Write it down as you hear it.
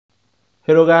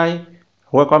Hello guys,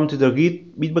 welcome to the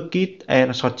BitBucket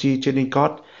and Sochi training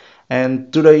course.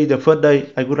 And today, the first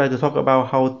day, I would like to talk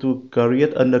about how to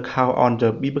create an account on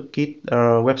the BitBucket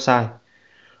website.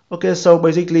 Okay, so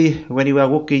basically, when you are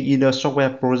working in a software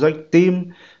project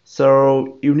team,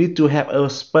 so you need to have a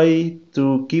space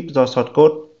to keep the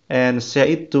shortcode and share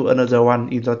it to another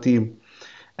one in the team.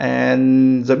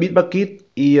 And the BitBucket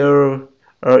your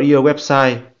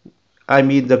website, I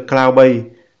mean the cloud base,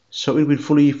 so it will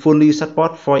fully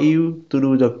support for you to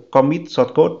do the commit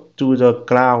shortcode to the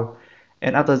cloud.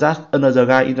 And after that, another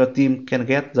guy in the team can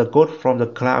get the code from the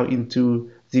cloud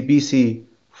into the PC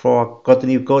for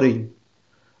continue coding.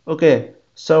 Okay,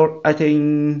 so I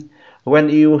think when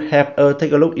you have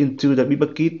take a look into the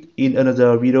BitBucket in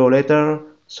another video later,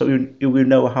 so you will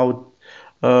know how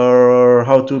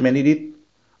to manage it.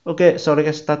 Okay, so let's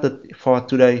get started for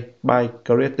today by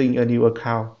creating a new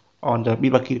account on the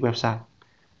BitBucket website.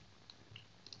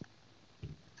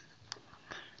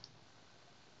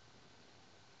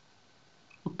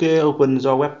 Okay, open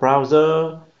your web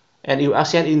browser and you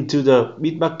access into the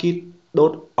bitbucket.org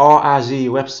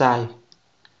website.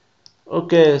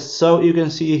 Okay, so you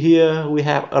can see here we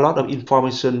have a lot of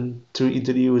information to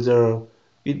introduce the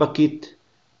BitBucket.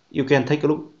 You can take a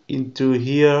look into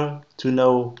here to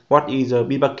know what is a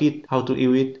BitBucket, how to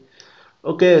use it.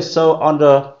 Okay, so on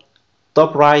the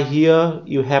top right here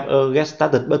you have a get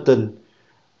started button.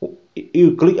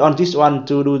 You click on this one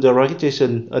to do the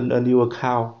registration on a new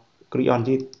account. Click on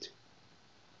it.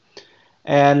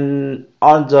 And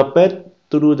on the page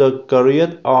to do the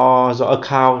create or the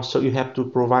account, so you have to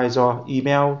provide your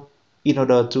email in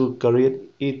order to create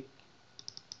it.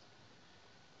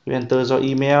 You enter your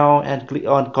email and click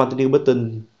on continue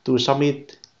button to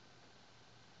submit.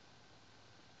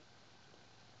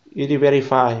 It is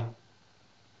verifying,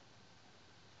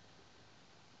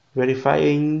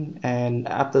 and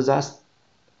after that,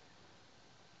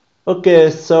 okay,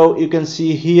 so you can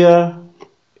see here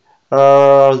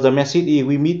the message is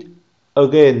we meet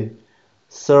again.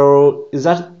 So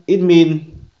that it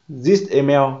means this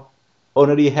email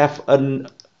already have an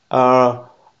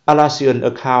Alasian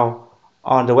account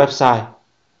on the website.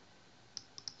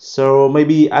 So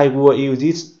maybe I will use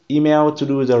this email to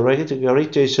do the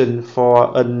registration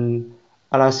for an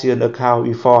Alasian account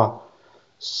before.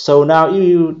 So now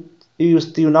you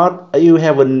still not you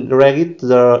haven't registered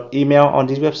the email on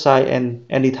this website and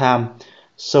anytime.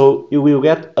 So you will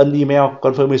get an email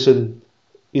confirmation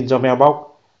in your mailbox,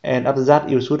 and after that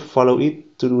you should follow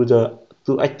it to do the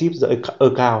to active the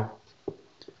account.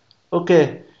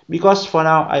 Okay, because for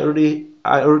now I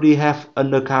already have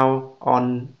an account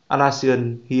on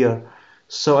Atlassian here,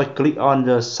 so I click on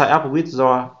the sign up with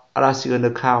your Atlassian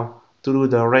account to do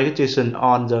the registration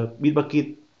on the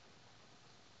BitBucket.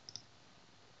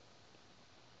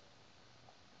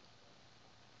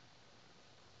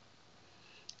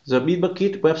 The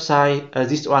BitBucket website,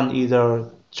 this one is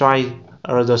the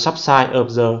the subsite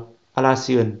of the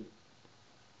Atlassian.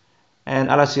 And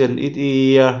Atlassian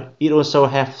it also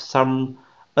have some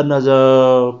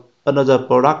another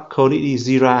product called it is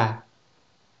Jira.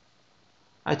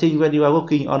 I think when you are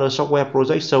working on a software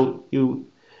project, so you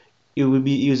will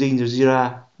be using the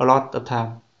Jira a lot of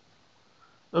time.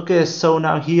 Okay, so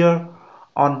now here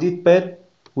on this page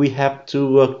we have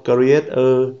to create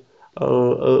a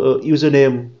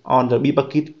username on the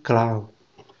BitBucket cloud.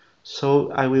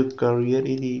 So I will create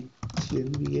it in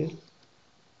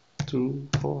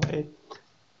 248.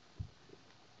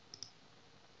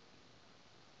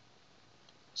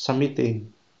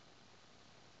 Submitting.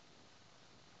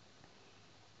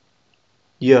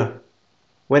 Yeah,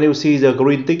 when you see the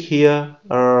green tick here,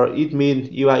 it means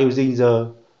you are using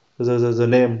the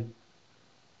name.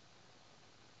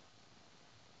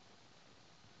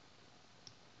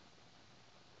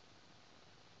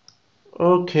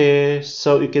 Okay,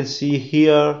 so you can see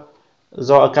here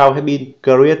the account has been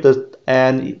created,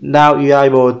 and now you are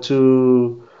able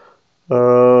to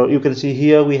you can see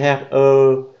here we have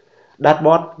a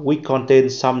dashboard which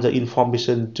contains some of the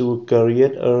information to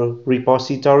create a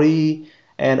repository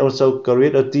and also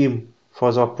create a team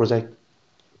for the project.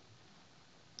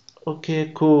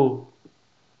 Okay, cool.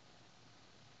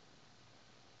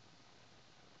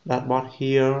 Dashboard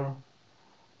here.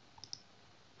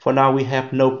 For now we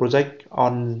have no project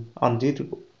on this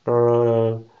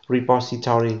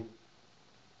repository.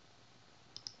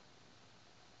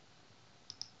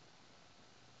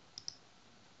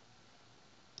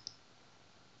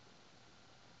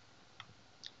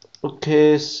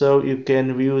 Okay, so you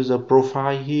can view the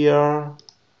profile here.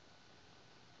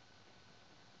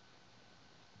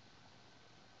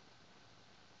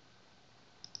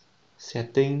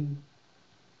 Setting.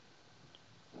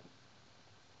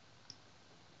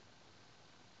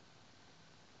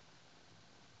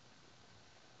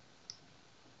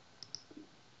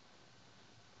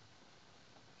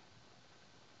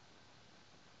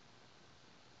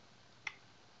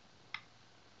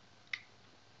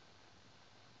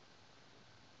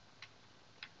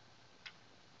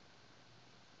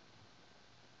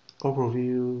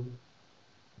 overview,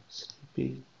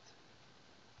 snippet,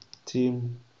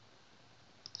 theme,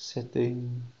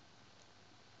 setting.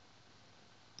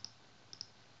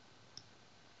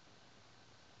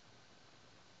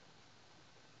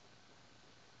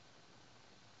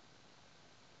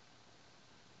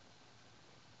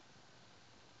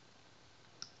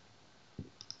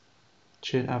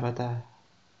 Change avatar.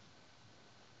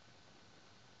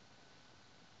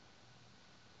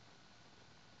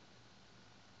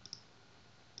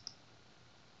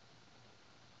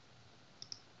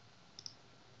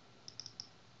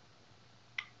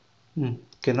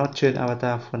 Cannot change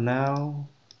avatar for now.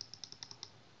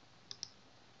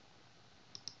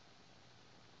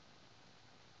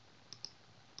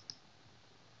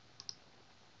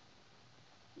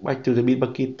 Back to the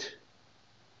BitBucket.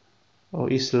 Oh,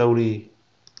 it's slowly.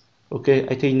 Okay,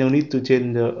 I think no need to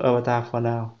change the avatar for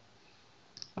now.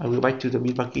 I will back to the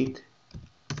BitBucket.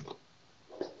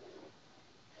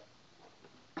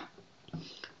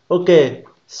 Okay,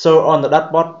 so on the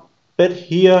dashboard page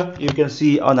here, you can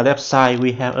see on the left side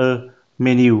we have a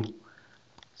menu.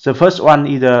 The first one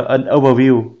is an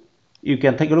overview. You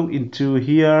can take a look into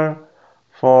here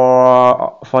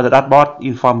for the dashboard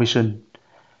information.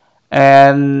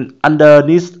 And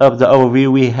underneath of the overview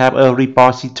we have a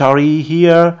repository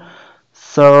here.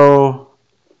 So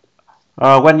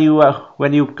when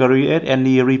you create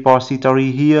any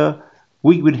repository here,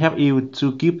 we will help you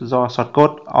to keep the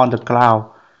shortcode on the cloud.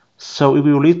 So it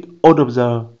will lead all of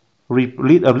the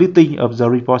listing of the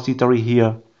repository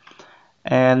here.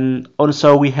 And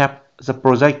also we have the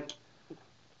project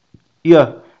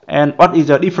here. And what is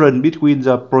the difference between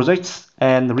the projects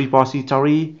and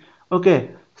repository?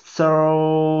 Okay,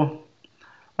 so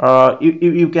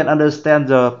you can understand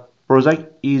the project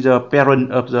is a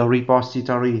parent of the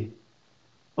repository.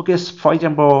 Okay, so for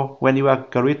example, when you are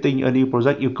creating a new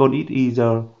project, you call it is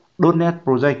a .NET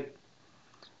project.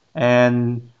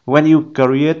 And when you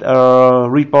create a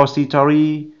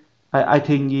repository, I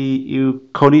think you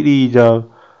call it is a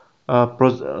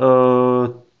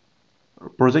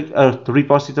project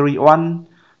repository one.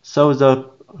 So the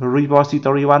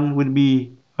repository one will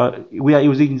be we are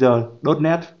using the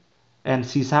 .NET and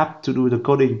C# to do the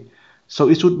coding. So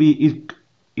it should be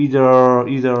either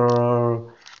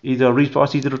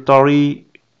repository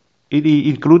it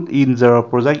include in the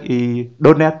project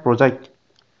 .NET project.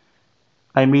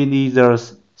 I mean either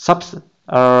sub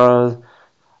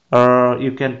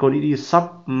you can call it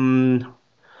sub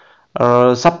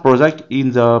sub project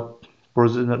in the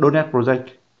 .NET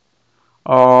project,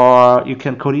 or you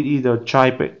can call it either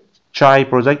child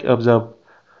project of the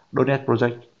 .NET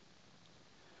project.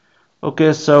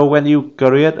 Okay, so when you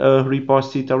create a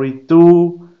repository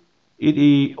too, it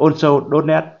is also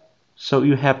 .NET, so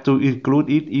you have to include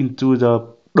it into the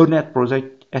 .NET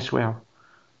project as well.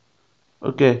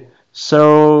 Okay,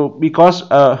 so because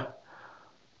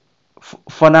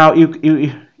for now if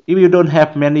you don't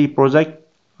have many projects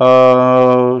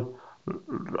on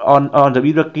the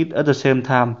BitBucket at the same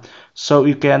time, so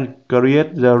you can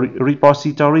create the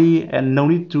repository and no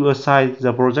need to assign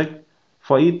the project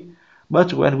for it.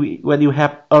 But when you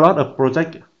have a lot of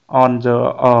projects on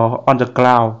the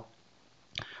cloud,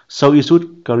 so you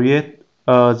should create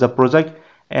the project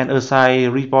and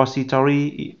assign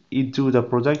repository into the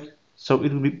project, so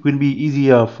it will be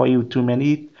easier for you to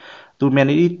manage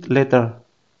it later.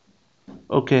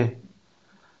 Okay,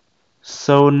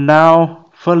 so now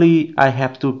firstly I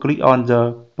have to click on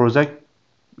the project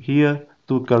here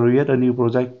to create a new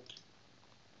project.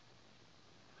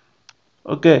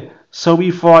 Okay, so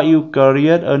before you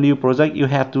create a new project, you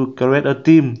have to create a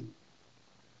theme.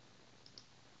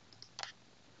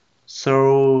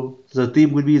 So the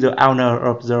theme will be the owner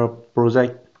of the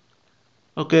project.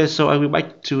 Okay, so I will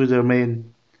back to the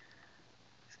main.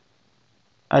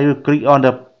 I will click on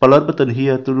the plus button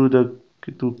here to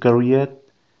create.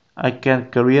 I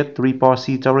can create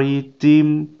repository,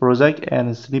 theme, project,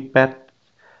 and snippet.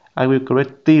 I will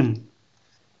create theme.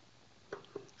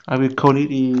 I will call it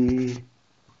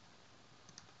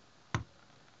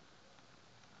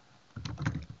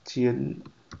theme.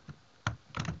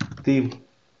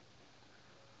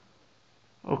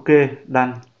 Okay,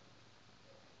 done.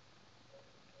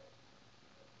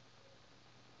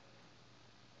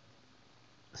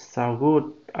 So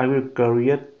good. I will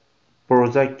create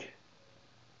project.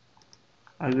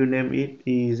 I will name it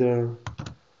either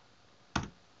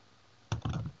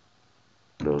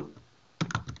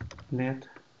 .NET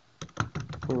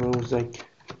project,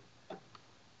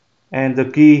 and the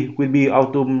key will be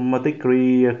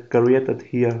automatically created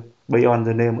here based on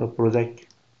the name of project.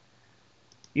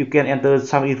 You can enter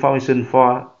some information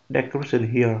for description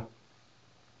here.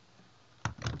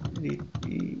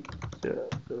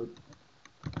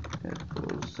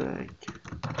 project.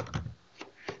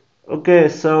 Okay,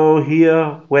 so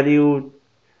here when you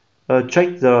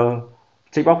check the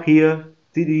checkbox here,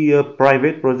 this is a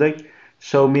private project,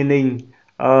 so meaning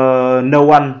no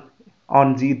one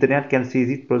on the internet can see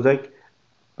this project.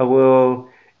 Well,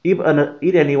 if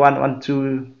anyone want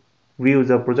to view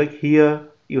the project here,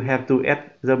 you have to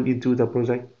add them into the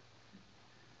project.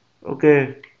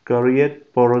 Okay,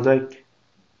 create project.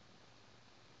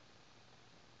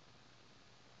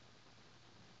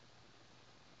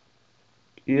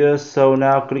 Yes, so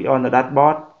now click on the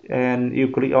dashboard and you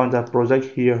click on the project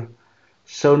here.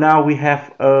 So now we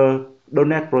have a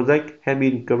 .NET project has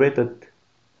been created.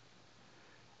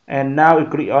 And now you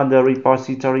click on the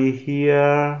repository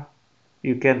here.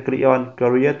 You can click on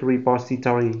create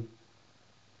repository.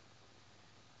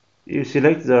 You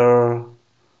select the,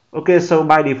 okay, so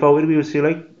by default it will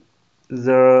select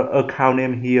the account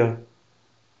name here.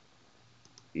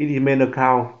 It is main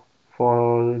account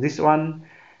for this one,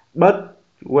 but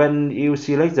when you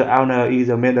select the owner is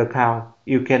the main account,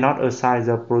 you cannot assign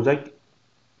the project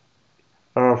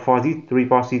for this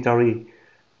repository.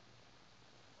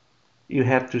 You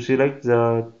have to select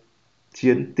the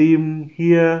team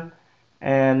here,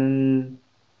 and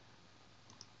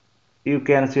you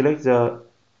can select the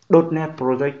 .NET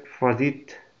project for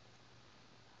it.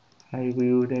 I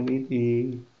will name it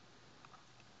the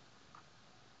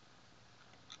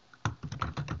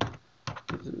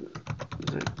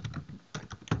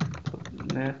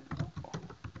 .NET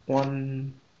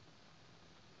 1.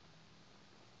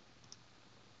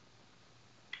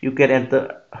 You can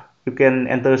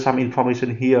enter some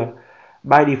information here.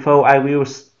 By default, I will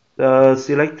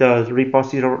select the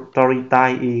repository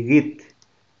type Git.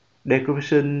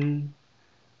 Description,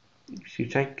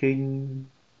 checking,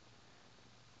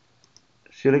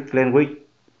 select language.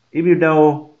 If you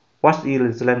know what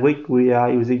is the language we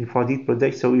are using for this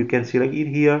project, so you can select it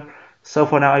here. So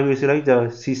for now, I will select the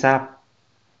C#.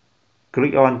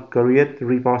 Click on create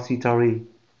repository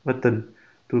button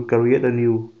to create a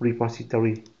new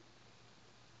repository.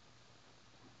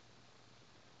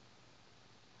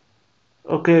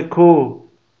 Okay, cool.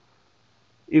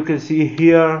 You can see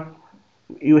here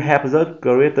you have just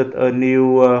created a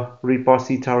new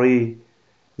repository.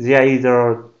 There is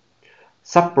a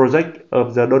sub-project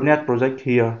of the .NET project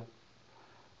here.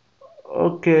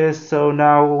 Okay, so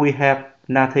now we have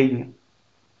nothing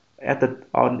added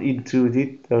on into this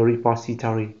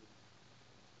repository.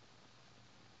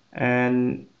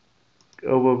 And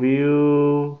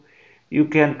overview, you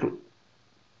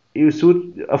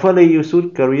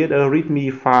should create a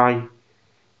README file.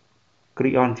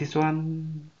 Click on this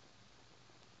one,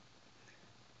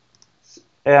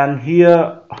 and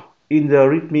here in the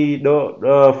README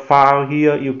file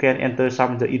here you can enter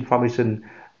some of the information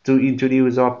to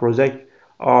introduce your project,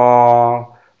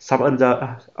 or some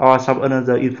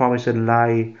other information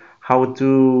like how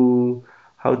to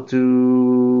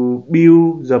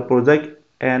build the project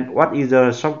and what is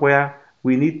the software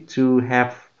we need to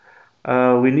have.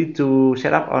 We need to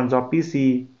set up on the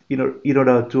PC in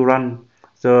order to run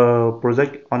the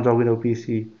project on the Windows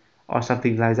PC or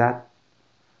something like that.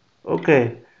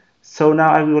 Okay, so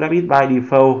now I will wrap it by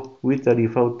default with the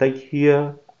default text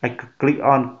here. I click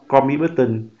on commit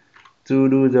button to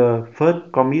do the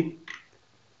first commit.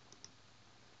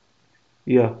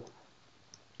 Here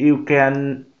you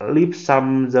can leave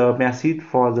some the message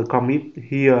for the commit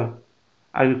here.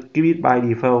 I will keep it by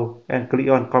default and click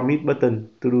on commit button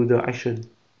to do the action.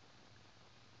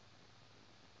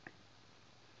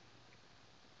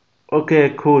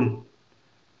 Okay, cool.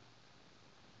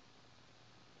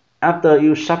 After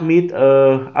you submit,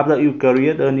 after you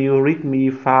create a new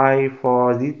README file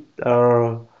for this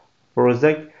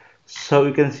project, so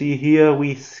you can see here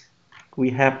we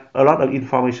have a lot of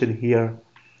information here.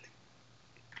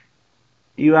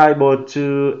 You are able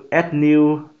to add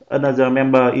another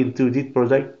member into this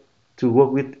project to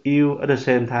work with you at the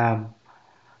same time.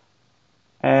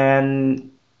 And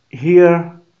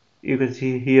here you can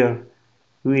see here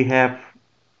we have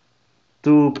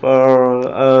two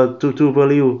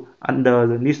value under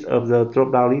the list of the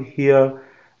drop down list here.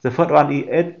 The first one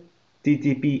is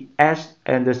HTTPS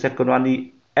and the second one is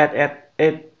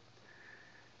SSH.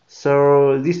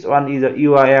 So this one is the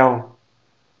URL.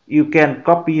 You can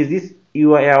copy this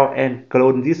URL and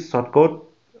clone this shortcode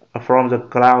from the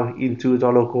cloud into the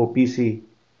local PC.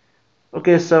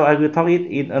 Okay, so I will talk it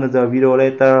in another video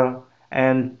later,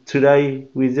 and today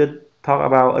we just talk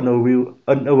about an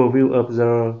overview of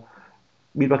the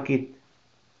BitBucket.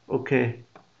 Okay.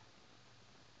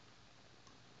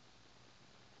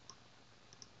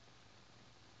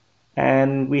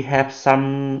 And we have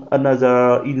some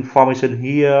another information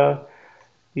here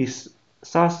is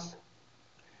source.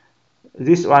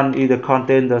 This one is the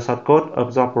content, the source code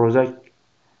of the project,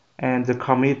 and the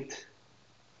commit.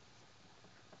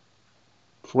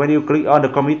 When you click on the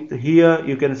commit here,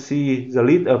 you can see the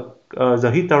list of the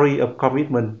history of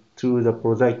commitment to the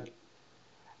project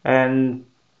and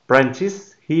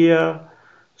branches here.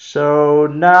 So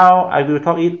now I will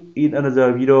talk it in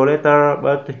another video later,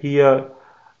 but here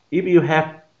if you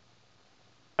have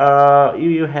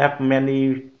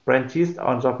many branches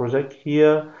on the project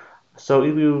here, so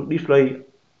it will display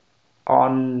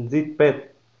on this page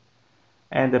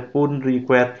and the pull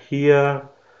request here.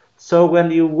 So when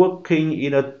you're working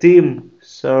in a team,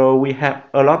 so we have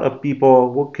a lot of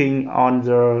people working on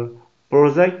the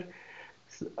project.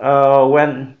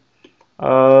 When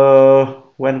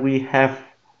we have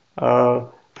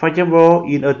for example,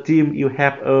 in a team you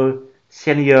have a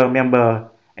senior member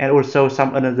and also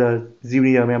some another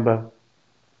junior member,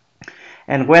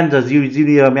 and when the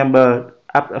junior member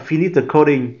finish the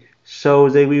coding, so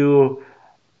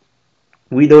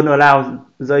we don't allow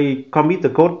they commit the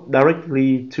code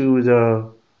directly to the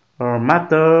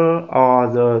master or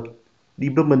the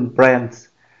development branch.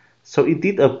 So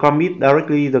instead of commit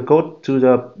directly the code to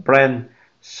the branch,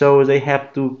 so they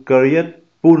have to create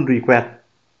pull request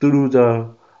to do the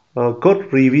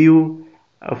code review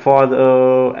for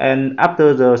the and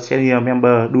after the senior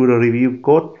member do the review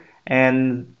code,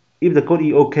 and if the code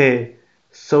is okay,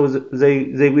 so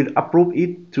they will approve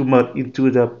it to merge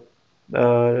into the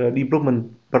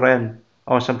development branch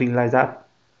or something like that.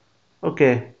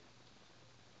 Okay,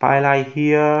 pipeline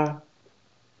here.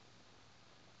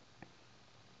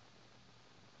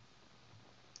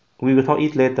 We will talk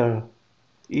it later.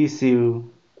 Issue.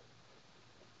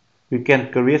 We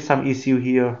can create some issue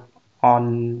here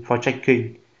on for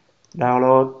checking.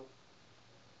 Download.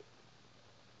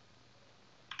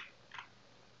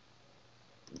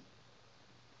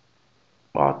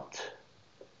 Bot.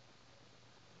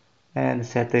 And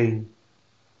setting.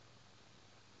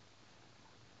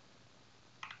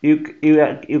 You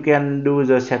can do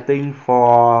the setting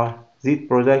for this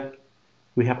project.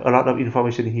 We have a lot of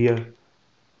information here.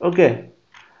 Okay,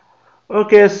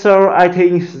 so I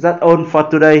think that's all for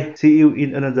today. See you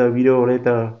in another video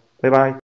later. Bye bye.